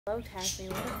All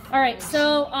right,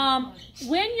 so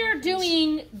when you're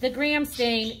doing the gram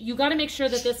stain, you got to make sure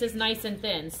that this is nice and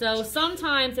thin. So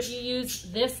sometimes if you use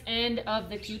this end of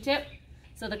the Q-tip,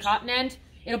 so the cotton end,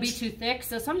 it'll be too thick.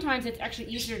 So sometimes it's actually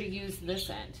easier to use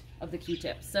this end of the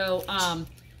Q-tip. So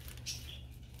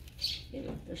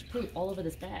ew, there's poop all over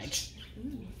this bag.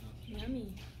 Yummy.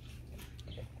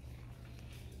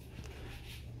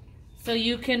 So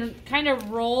you can kind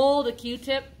of roll the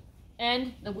Q-tip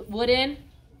end, the wood end,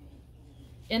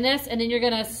 in this, and then you're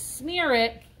going to smear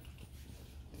it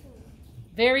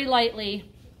very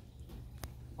lightly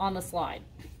on the slide.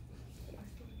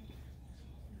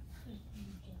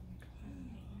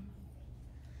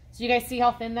 So you guys see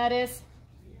how thin that is?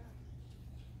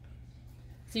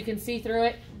 So you can see through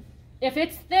it. If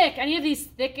it's thick, any of these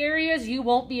thick areas, you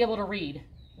won't be able to read.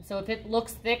 So if it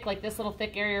looks thick, like this little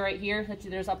thick area right here, that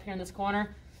there's up here in this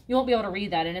corner, you won't be able to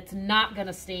read that, and it's not going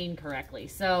to stain correctly.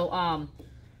 So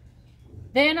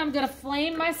then I'm going to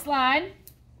flame my slide.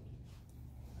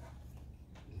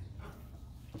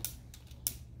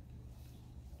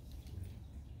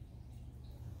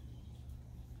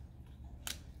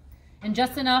 And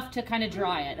just enough to kind of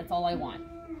dry it. That's all I want.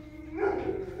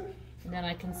 And then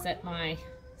I can set my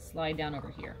slide down over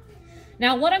here.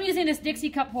 Now what I'm using this Dixie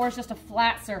cup for is just a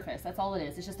flat surface. That's all it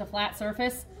is. It's just a flat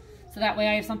surface. So that way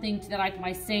I have something that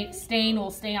my stain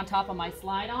will stay on top of my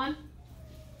slide on.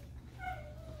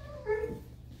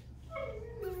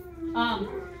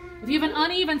 If you have an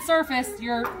uneven surface,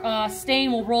 your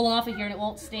stain will roll off of here and it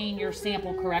won't stain your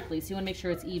sample correctly. So you want to make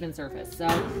sure it's even surface. So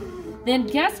then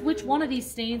guess which one of these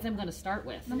stains I'm going to start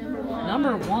with? Number one.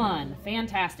 Number one.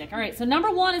 Fantastic. All right, so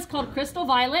number one is called Crystal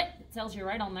Violet. It tells you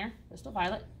right on there, Crystal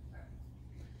Violet.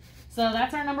 So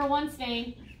that's our number one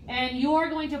stain. And you are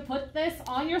going to put this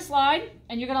on your slide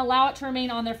and you're going to allow it to remain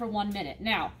on there for 1 minute.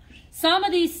 Now, some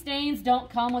of these stains don't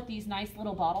come with these nice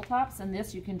little bottle tops, and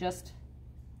this you can just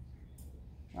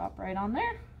drop right on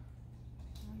there.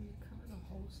 Oh, you cover the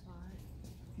whole slide.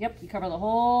 Yep, you cover the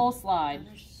whole slide.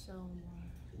 There's so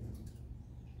much.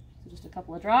 So just a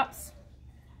couple of drops.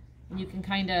 And you can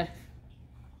kind of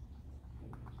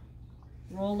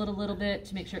roll it a little bit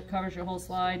to make sure it covers your whole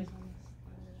slide.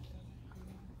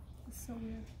 It's so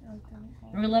weird.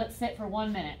 We're going to let it sit for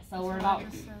 1 minute. So we're about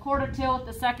quarter till at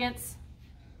the seconds.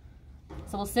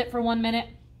 So we'll sit for 1 minute.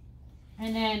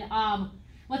 And then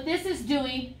what this is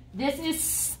doing, this is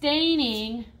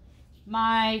staining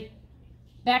my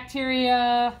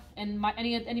bacteria and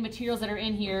any materials that are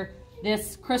in here,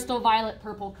 this crystal violet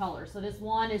purple color. So this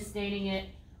one is staining it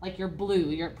like your blue,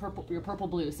 your purple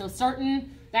blue. So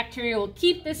certain bacteria will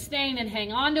keep this stain and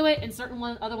hang on to it, and certain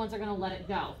other ones are going to let it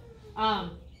go.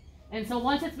 And so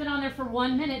once it's been on there for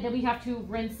 1 minute, then we have to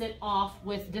rinse it off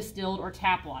with distilled or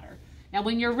tap water. Now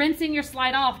when you're rinsing your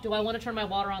slide off, do I want to turn my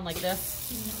water on like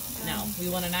this? No, we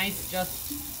want a nice,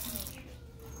 just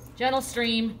gentle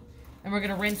stream, and we're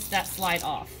going to rinse that slide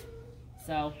off.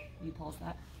 So you pause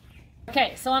that.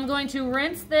 Okay, so I'm going to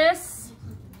rinse this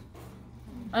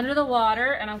under the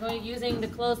water, and I'm going using the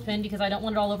clothespin because I don't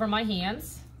want it all over my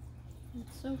hands.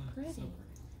 It's so pretty.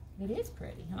 It is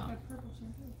pretty, huh?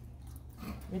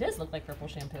 It does look like purple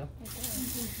shampoo. It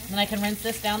does. And then I can rinse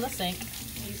this down the sink.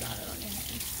 You got it on your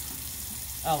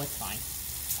hands. Oh, it's fine.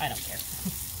 I don't care.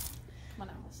 Come on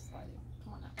out, Mrs. Slidey.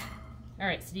 Come on out. All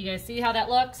right, so do you guys see how that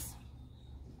looks?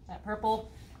 That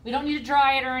purple. We don't need to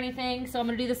dry it or anything, so I'm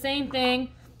going to do the same thing.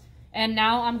 And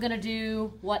now I'm going to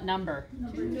do what number?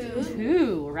 Number two.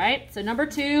 2, right? So number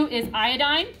 2 is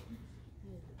iodine.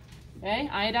 Okay,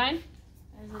 iodine.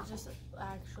 Is it just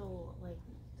actual, like,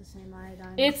 the same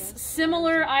iodine? It's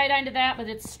similar iodine to that, but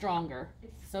it's stronger.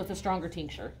 So it's a stronger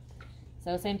tincture.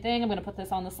 So same thing, I'm going to put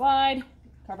this on the slide,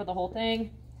 cover the whole thing,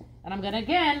 and I'm going to,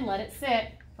 again, let it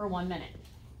sit for 1 minute.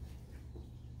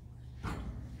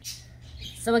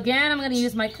 So again, I'm going to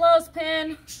use my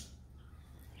clothespin.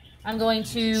 I'm going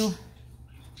to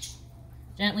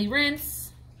gently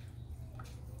rinse.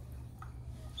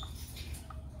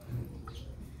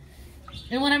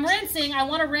 And when I'm rinsing, I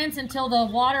want to rinse until the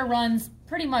water runs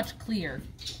pretty much clear,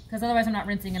 because otherwise I'm not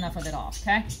rinsing enough of it off,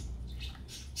 okay?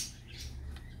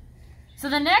 So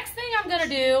the next thing I'm going to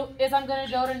do is I'm going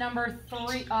to go to number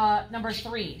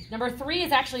 3. Number 3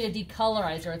 is actually a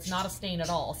decolorizer. It's not a stain at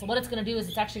all. So what it's going to do is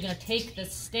it's actually going to take the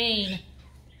stain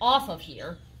off of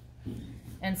here.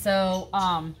 And so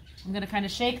I'm going to kind of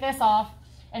shake this off.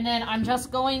 And then I'm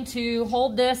just going to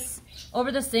hold this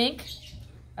over the sink.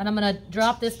 And I'm going to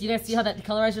drop this. Do you guys see how that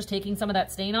decolorizer is taking some of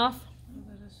that stain off?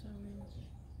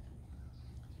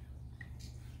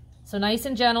 So nice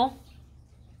and gentle.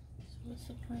 What's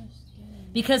the price?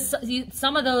 Because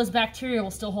some of those bacteria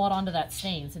will still hold on to that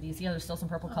stain. So do you see how there's still some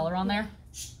purple color on there?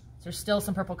 there's still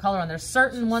some purple color on there.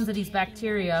 Certain ones of these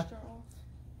bacteria,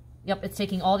 yep, it's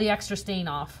taking all the extra stain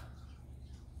off.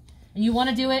 And you want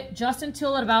to do it just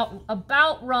until it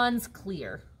about runs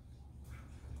clear.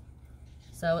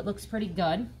 So it looks pretty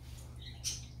good.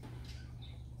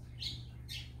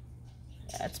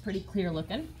 Yeah, it's pretty clear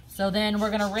looking. So then we're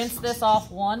going to rinse this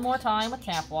off one more time with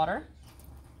tap water.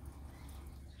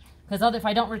 Because if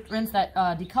I don't rinse that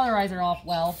decolorizer off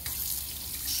well,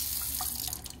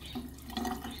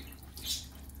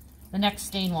 the next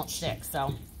stain won't stick.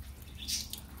 So.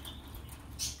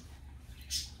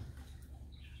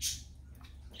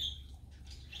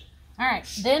 All right,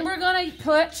 then we're going to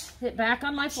put it back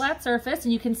on my flat surface,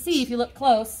 and you can see if you look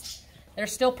close,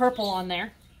 there's still purple on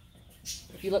there.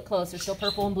 If you look close, there's still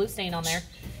purple and blue stain on there.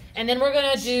 And then we're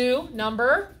going to do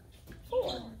number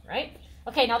 4, right?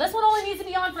 Okay, now this one only needs to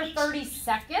be on for 30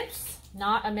 seconds,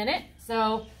 not a minute.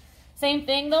 So same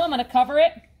thing though, I'm going to cover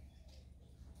it.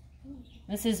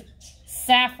 This is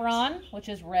saffron, which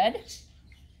is red.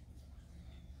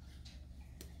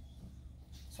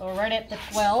 So we're right at the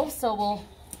 12, so we'll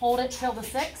hold it till the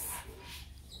 6.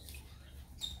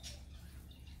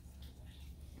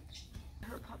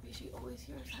 Her puppy, she always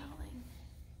hears howling.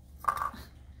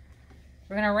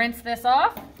 We're going to rinse this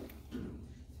off.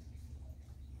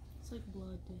 It's like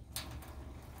blood, dude.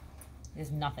 It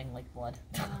is nothing like blood.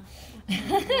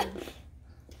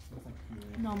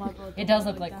 No, my blood. It does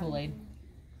look like Kool-Aid.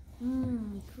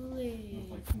 Kool-Aid.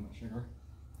 Like too much sugar.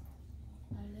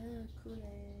 I love Kool-Aid.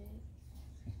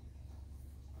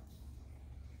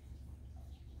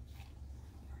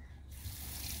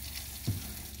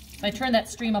 I turn that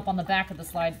stream up on the back of the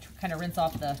slide to kind of rinse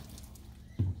off the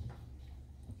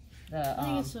I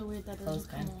think it's so weird that doesn't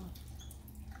come off.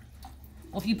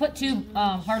 Well, if you put too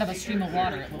hard of a stream of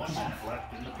water, it will come off.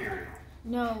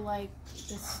 No, like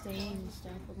the stain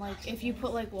stuff. Like if you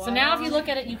put like water. So now if you look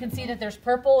at it, you can see that there's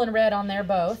purple and red on there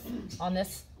both, on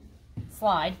this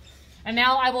slide. And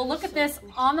now I will look at this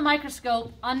on the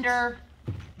microscope under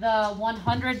the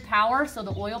 100 power, so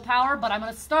the oil power, but I'm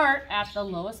going to start at the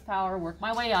lowest power, work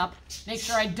my way up. Make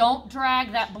sure I don't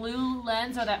drag that blue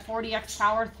lens or that 40x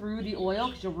power through the oil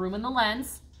because you'll ruin the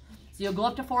lens. So you'll go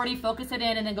up to 40, focus it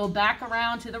in, and then go back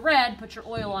around to the red, put your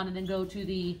oil on, and then go to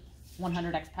the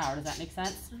 100x power. Does that make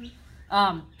sense?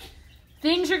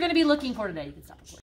 Things you're going to be looking for today. You can stop recording.